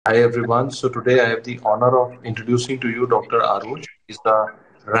Hi everyone. So today I have the honor of introducing to you Dr. Aarosh. He's the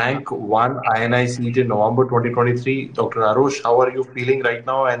rank 1 INICET in November 2023. Dr. Aarosh, how are you feeling right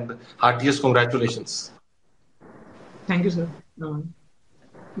now? And heartiest congratulations. Thank you, sir.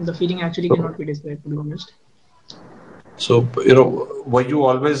 The feeling actually cannot be described, to be honest. So, were you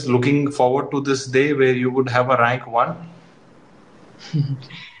always looking forward to this day where you would have a rank 1?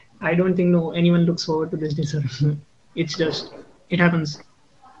 I don't think anyone looks forward to this day, sir. It's just, it happens.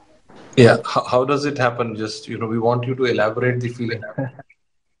 Yeah. How does it happen? Just, we want you to elaborate the feeling.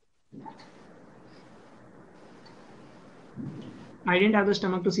 I didn't have the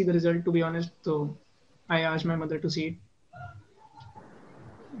stomach to see the result, to be honest. So I asked my mother to see it.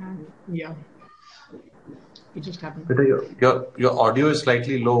 And yeah, it just happened. Your audio is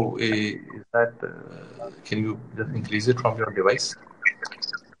slightly low. Is that, can you just increase it from your device?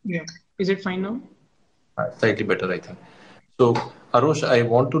 Yeah. Is it fine now? Slightly better, I think. So, Aarosh, I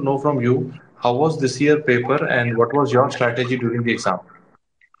want to know from you, how was this year paper and what was your strategy during the exam?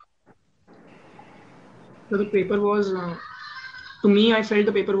 So the paper was, to me, I felt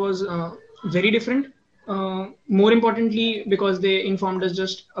the paper was very different. More importantly, because they informed us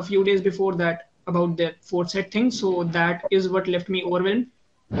just a few days before that about the foresight thing. So that is what left me overwhelmed.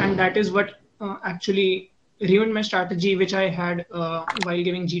 And that is what actually ruined my strategy, which I had while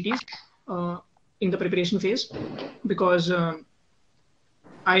giving GTs in the preparation phase. Because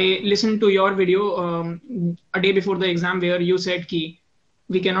I listened to your video a day before the exam where you said ki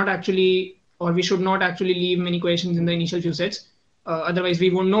we cannot actually, or we should not actually leave many questions in the initial few sets. Otherwise,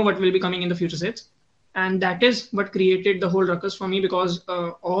 we won't know what will be coming in the future sets. And that is what created the whole ruckus for me, because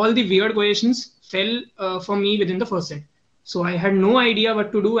all the weird questions fell for me within the first set. So I had no idea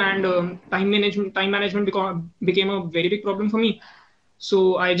what to do, and time management became a very big problem for me.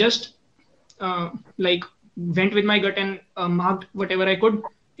 So I just went with my gut and marked whatever I could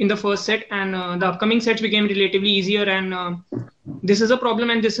in the first set, and the upcoming sets became relatively easier. And this is a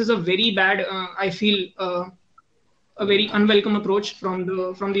problem, and this is a very bad, I feel, a very unwelcome approach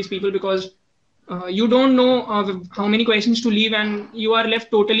from these people, because you don't know how many questions to leave, and you are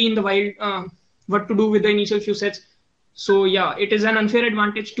left totally in the wild what to do with the initial few sets. So yeah, it is an unfair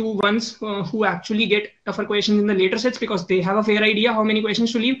advantage to ones who actually get tougher questions in the later sets, because they have a fair idea how many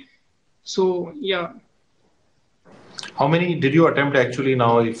questions to leave. So yeah. How many did you attempt actually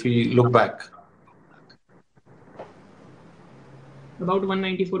now, if we look back? About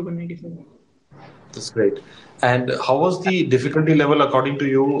 194, 195. That's great. And how was the difficulty level according to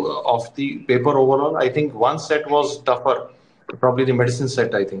you of the paper overall? I think one set was tougher, probably the medicine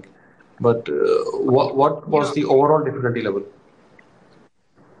set, I think. But what was the overall difficulty level?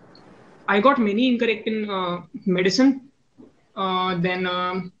 I got many incorrect in medicine.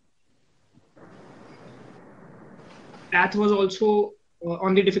 Then math was also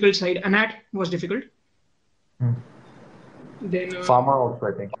on the difficult side. Innate was difficult. Then Pharma also,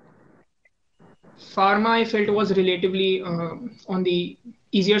 I think. Pharma, I felt, was relatively on the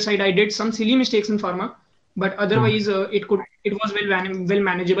easier side. I did some silly mistakes in pharma, but otherwise it was well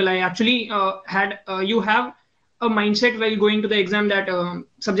manageable. I actually had you have a mindset while going to the exam that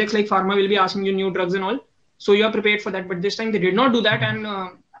subjects like pharma will be asking you new drugs and all, so you are prepared for that. But this time they did not do that, and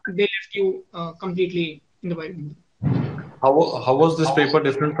they left you completely in the wild. How was this paper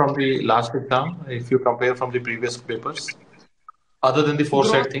different from the last exam, if you compare from the previous papers, other than the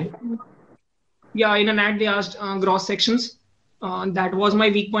foresight thing? Yeah, in an ad they asked gross sections. That was my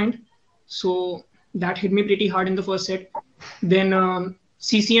weak point, so that hit me pretty hard in the first set. Then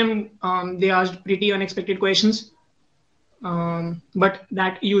CCM, they asked pretty unexpected questions, but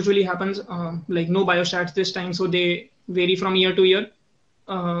that usually happens. Like no biostats this time, so they vary from year to year.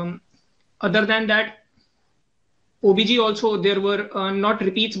 Other than that, OBG also, there were not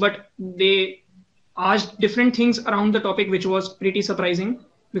repeats, but they asked different things around the topic, which was pretty surprising,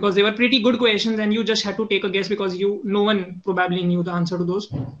 because they were pretty good questions and you just had to take a guess, because no one probably knew the answer to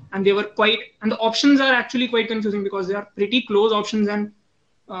those. And they were and the options are actually quite confusing, because they are pretty close options, and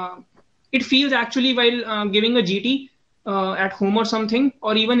it feels actually while giving a GT at home or something,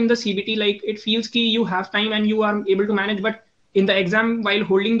 or even in the CBT, like it feels ki you have time and you are able to manage, but in the exam, while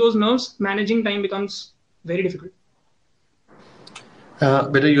holding those nerves, managing time becomes very difficult.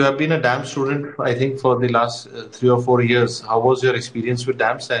 Beta, you have been a DAMS student, I think, for the last 3 or 4 years. How was your experience with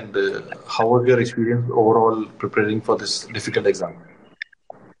DAMS, and how was your experience overall preparing for this difficult exam?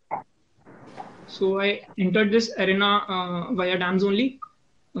 So I entered this arena via DAMS only.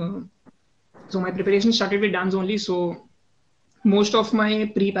 So my preparation started with DAMS only. So most of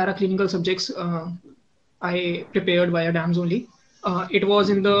my pre-paraclinical subjects I prepared via DAMS only. It was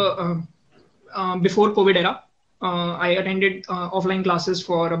in the before COVID era. I attended offline classes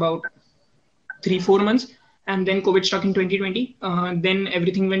for about 3-4 months, and then COVID struck in 2020. Then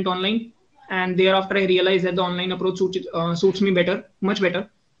everything went online, and thereafter I realized that the online approach suits me better, much better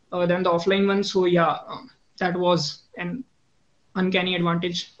than the offline one. So yeah, that was an uncanny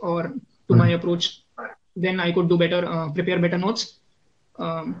advantage or to my approach. Then I could do better, prepare better notes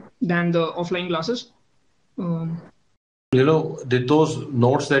than the offline classes. Did those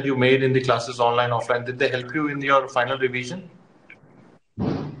notes that you made in the classes online, offline, did they help you in your final revision?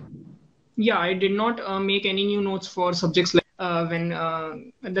 Yeah, I did not make any new notes for subjects like when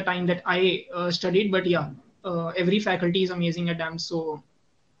at the time that I studied. But yeah, every faculty is amazing at DAMS, so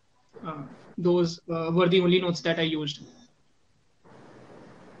those were the only notes that I used.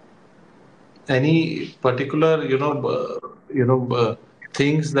 Any particular,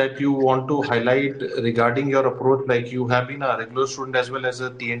 things that you want to highlight regarding your approach? Like, you have been a regular student as well as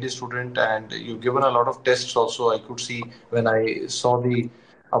a TNT student, and you've given a lot of tests also. I could see when I saw the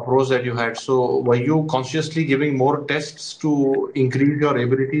approach that you had. So were you consciously giving more tests to increase your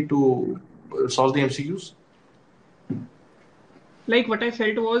ability to solve the MCQs? Like, what I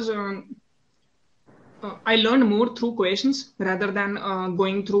felt was I learned more through questions rather than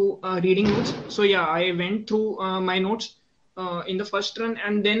going through reading notes. So yeah, I went through my notes in the first run,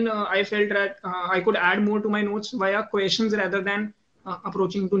 and then I felt that I could add more to my notes via questions rather than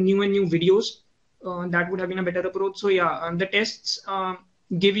approaching to new videos. That would have been a better approach. So yeah, the tests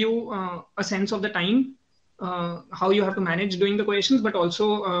give you a sense of the time, how you have to manage doing the questions, but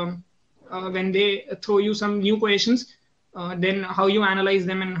also when they throw you some new questions, then how you analyze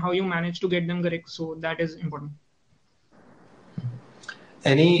them and how you manage to get them correct. So that is important.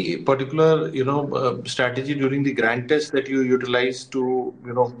 Any particular, strategy during the grand test that you utilize to,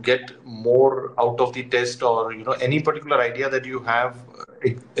 get more out of the test, or, any particular idea that you have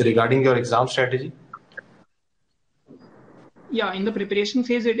regarding your exam strategy? Yeah, in the preparation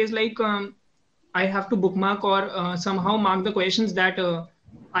phase, it is like I have to bookmark or somehow mark the questions that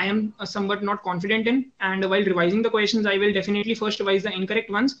I am somewhat not confident in. And while revising the questions, I will definitely first revise the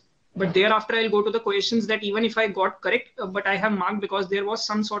incorrect ones. But thereafter, I'll go to the questions that even if I got correct, but I have marked because there was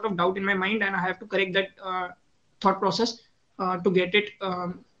some sort of doubt in my mind, and I have to correct that thought process to get it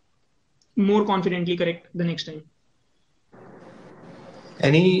more confidently correct the next time.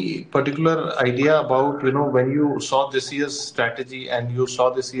 Any particular idea about, when you saw this year's strategy and you saw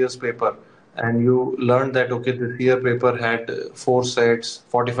this year's paper, and you learned that, okay, this year paper had 4 sets,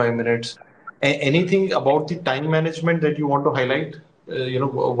 45 minutes. Anything about the time management that you want to highlight?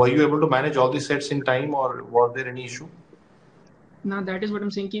 Were you able to manage all the sets in time, or was there any issue? Now, that is what I'm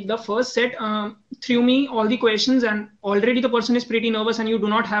saying. The first set threw me all the questions, and already the person is pretty nervous, and you do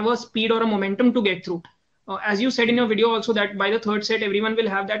not have a speed or a momentum to get through. As you said in your video also, that by the third set, everyone will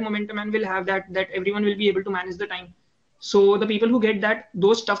have that momentum and will have that everyone will be able to manage the time. So the people who get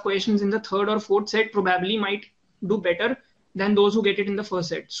those tough questions in the third or fourth set probably might do better than those who get it in the first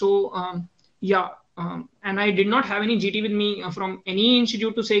set. So and I did not have any GT with me from any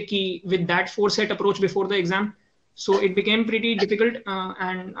institute to say ki with that 4-set approach before the exam. So it became pretty difficult,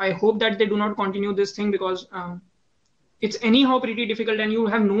 and I hope that they do not continue this thing, because it's anyhow pretty difficult, and you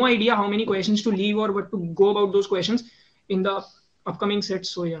have no idea how many questions to leave or what to go about those questions in the upcoming sets.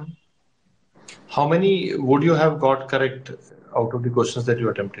 So yeah. How many would you have got correct out of the questions that you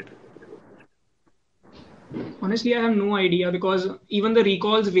attempted? Honestly, I have no idea, because even the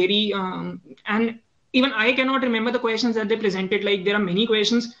recalls vary, and even I cannot remember the questions that they presented. Like, there are many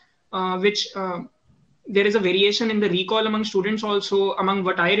questions which there is a variation in the recall among students also, among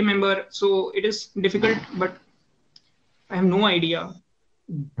what I remember. So it is difficult, but I have no idea.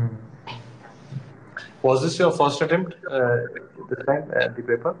 Was this your first attempt this time at the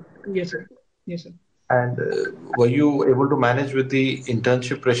paper? Yes, sir. Yes, sir. And were you able to manage with the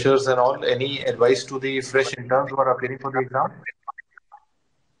internship pressures and all? Any advice to the fresh interns who are appearing for the exam?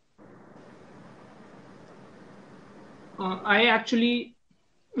 I actually,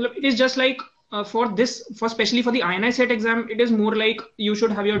 it is just like especially for the INICET exam, it is more like you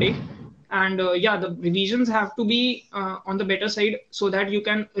should have your day. And the revisions have to be on the better side, so that you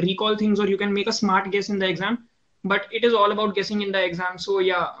can recall things or you can make a smart guess in the exam. But it is all about guessing in the exam. So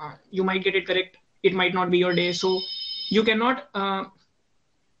you might get it correct. It might not be your day. So you cannot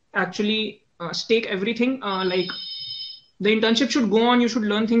actually stake everything. Like, the internship should go on. You should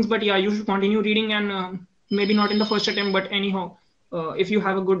learn things, but you should continue reading, and maybe not in the first attempt, but anyhow, if you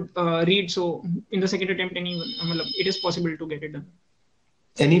have a good read, so in the second attempt, it is possible to get it done.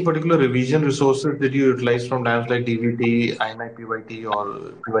 Any particular revision resources that you utilize from DAMS, like DVT, INI PYT,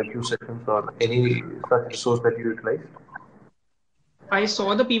 or PYQ sections, or any such resource that you utilize? I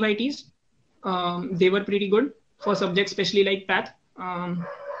saw the PYTs. They were pretty good. for subjects, especially like Path.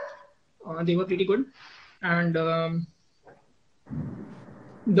 They were pretty good. And the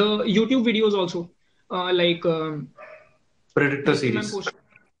YouTube videos also, like Predictor series.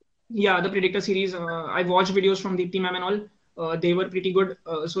 Yeah, the Predictor series. I watched videos from Deepti ma'am and all. They were pretty good.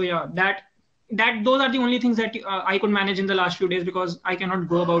 So yeah, those are the only things that I could manage in the last few days, because I cannot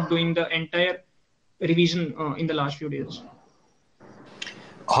go about doing the entire revision in the last few days.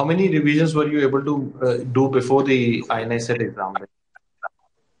 How many revisions were you able to do before the INICET exam?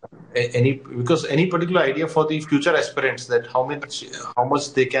 Because any particular idea for the future aspirants, that how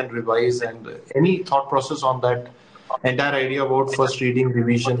much they can revise, and any thought process on that entire idea about first reading,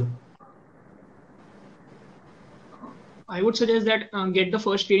 revision? I would suggest that get the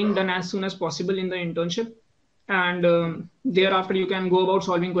first reading done as soon as possible in the internship, and thereafter you can go about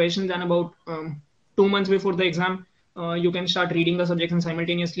solving questions, and about 2 months before the exam you can start reading the subject and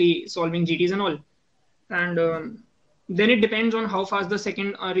simultaneously solving GTs and all. And then it depends on how fast the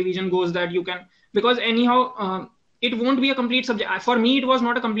second revision goes, that you can, because anyhow it won't be a complete subject. For me, it was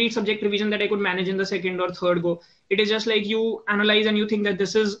not a complete subject revision that I could manage in the second or third go. It is just like you analyze and you think that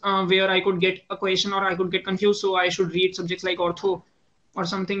this is where I could get a question or I could get confused, so I should read subjects like ortho or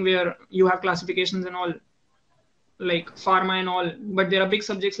something where you have classifications and all, like pharma and all. But there are big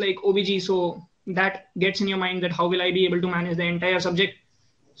subjects like OBG, so that gets in your mind that how will I be able to manage the entire subject.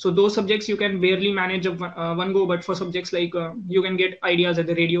 So those subjects you can barely manage one go, but for subjects like you can get ideas at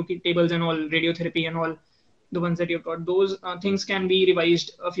the radio tables and all, radiotherapy and all, the ones that you've got, those things can be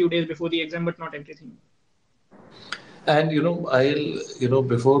revised a few days before the exam, but not everything. And I'll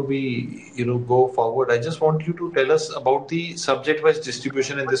before we go forward, I just want you to tell us about the subject-wise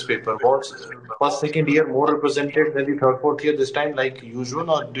distribution in this paper. Was first, second year more represented than the third, fourth year this time, like usual,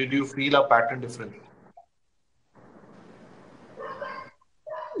 or did you feel a pattern different?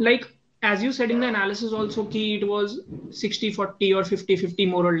 Like as you said in the analysis also, key it was 60-40 or 50-50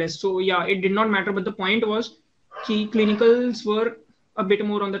 more or less. So yeah, it did not matter. But the point was, key clinicals were a bit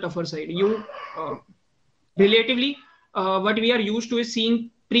more on the tougher side. You relatively, what we are used to is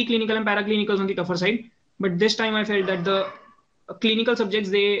seeing preclinical and paraclinicals on the tougher side. But this time I felt that the clinical subjects,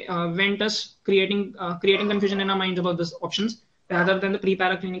 they went us creating confusion in our minds about the options rather than the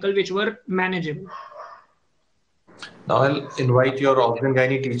pre-paraclinical, which were manageable. Now I'll invite your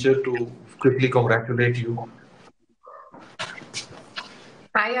Obgyn-Gynae teacher to quickly congratulate you.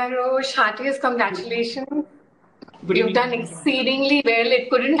 Hi Aarosh, heartiest congratulations. You've done exceedingly well. It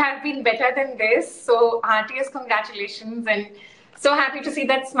couldn't have been better than this. So heartiest congratulations, and so happy to see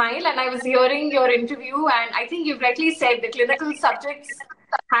that smile. And I was hearing your interview, and I think you've rightly said the clinical subjects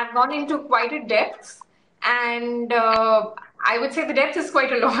have gone into quite a depth, and I would say the depth is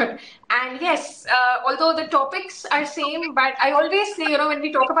quite a lot. And yes, although the topics are same, but I always say, when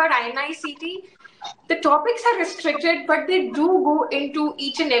we talk about INICET, the topics are restricted, but they do go into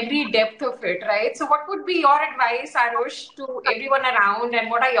each and every depth of it, right? So what would be your advice, Aarosh, to everyone around, and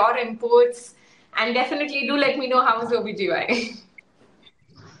what are your inputs? And definitely do let me know how is OBGY.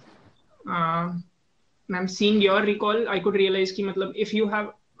 Ma'am, seeing your recall, I could realize that if you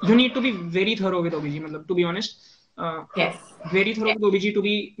need to be very thorough with OBG, to be honest. Yes. Very thorough with OBG to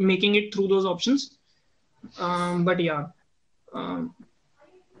be making it through those options. But yeah,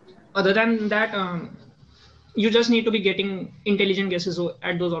 other than that, you just need to be getting intelligent guesses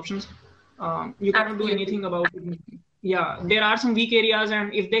at those options. You cannot do anything about it. Yeah, there are some weak areas,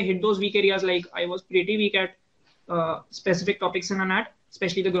 and if they hit those weak areas, like I was pretty weak at specific topics in ANAT,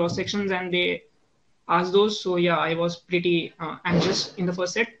 especially the gross sections, and they asked those. So yeah, I was pretty anxious in the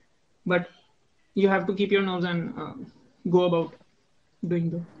first set, but you have to keep your nerves and go about doing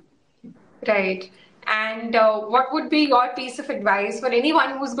the. Right. And what would be your piece of advice for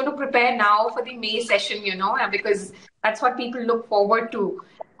anyone who's going to prepare now for the May session, because that's what people look forward to.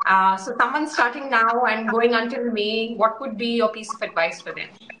 So someone starting now and going until May, what would be your piece of advice for them?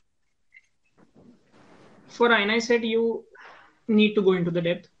 For INICET, you need to go into the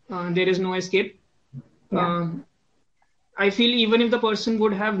depth. There is no escape. Yeah. I feel even if the person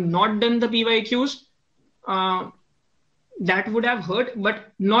would have not done the PYQs, that would have hurt,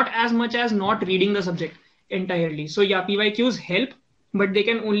 but not as much as not reading the subject entirely. So yeah, PYQs help, but they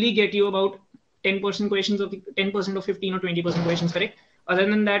can only get you about 10% questions of 10% of 15 or 20% questions correct. Other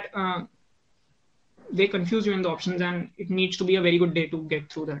than that, they confuse you in the options, and it needs to be a very good day to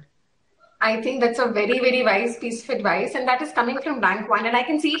get through that. I think that's a very, very wise piece of advice, and that is coming from rank one. And I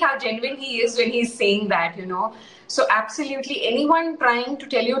can see how genuine he is when he's saying that, So absolutely, anyone trying to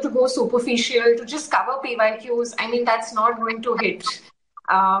tell you to go superficial, to just cover PYQs, I mean, that's not going to hit.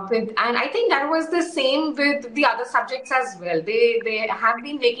 And I think that was the same with the other subjects as well. They have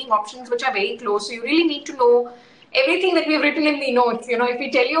been making options which are very close. So you really need to know everything that we've written in the notes. If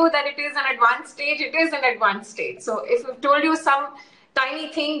we tell you that it is an advanced stage, it is an advanced stage. So if we've told you some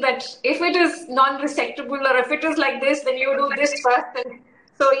tiny thing that if it is non-resectable or if it is like this, then you do this first. And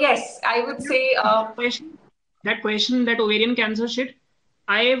so yes, I would say that question, that ovarian cancer shit,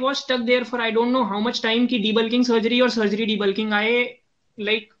 I was stuck there for I don't know how much time ki debulking surgery or surgery debulking.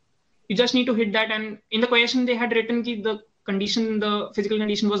 You just need to hit that, and in the question they had written ki the physical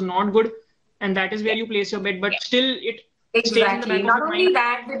condition was not good, and that is where you place your bet. But still, it exactly. Not only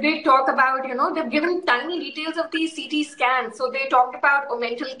that, they did talk about, they've given tiny details of these CT scans. So they talked about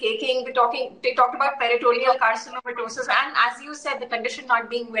omental caking, they talked about peritoneal carcinomatosis, and as you said, the condition not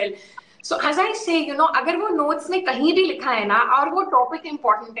being well. So as I say, अगर वो notes में कहीं भी लिखा है ना और वो topic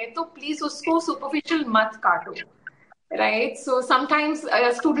important है, तो please उसको superficial मत काटो. Right, so sometimes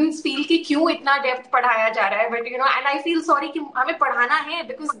students feel कि क्यों इतना depth पढ़ाया जा रहा है, but and I feel sorry कि हमें पढ़ाना है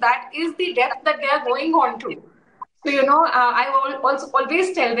because that is the depth that they are going on to. So I also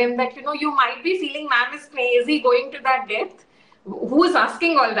always tell them that you might be feeling ma'am is crazy going to that depth. Who is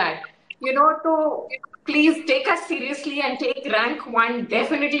asking all that? So please take us seriously and take rank 1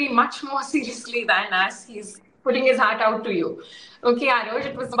 definitely much more seriously than us. He's putting his heart out to you. Okay, Aarosh,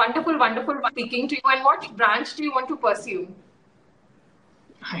 it was wonderful speaking to you. And what branch do you want to pursue?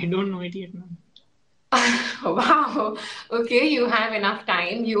 I don't know it yet, ma'am. Wow. Okay, you have enough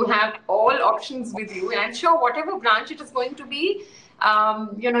time. You have all options with you. And I'm sure whatever branch it is going to be,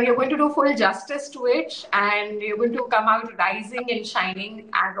 you're going to do full justice to it. And you're going to come out rising and shining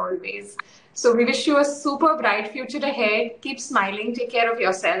as always. So we wish you a super bright future ahead. Keep smiling. Take care of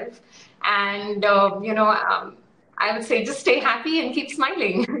yourself. And, I would say just stay happy and keep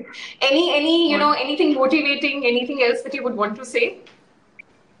smiling. Anything motivating, anything else that you would want to say?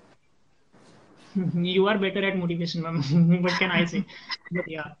 You are better at motivation, ma'am. What can I say? But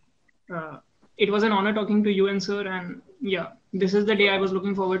yeah, it was an honor talking to you and sir. And yeah, this is the day I was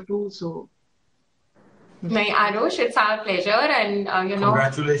looking forward to. So. Aarosh, it's our pleasure. And,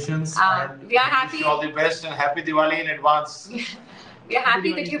 congratulations. And we are happy. Wish you all the best and happy Diwali in advance. We are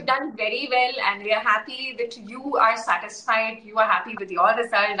happy that you've done very well, and we are happy that you are satisfied. You are happy with your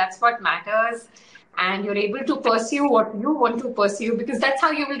result. That's what matters. And you're able to pursue what you want to pursue, because that's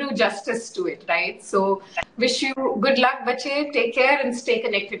how you will do justice to it, right? So wish you good luck, bache. Take care and stay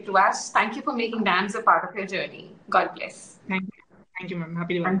connected to us. Thank you for making DAMS a part of your journey. God bless. Thank you, ma'am.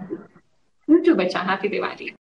 Happy Diwali. You too, bacha. Happy Diwali.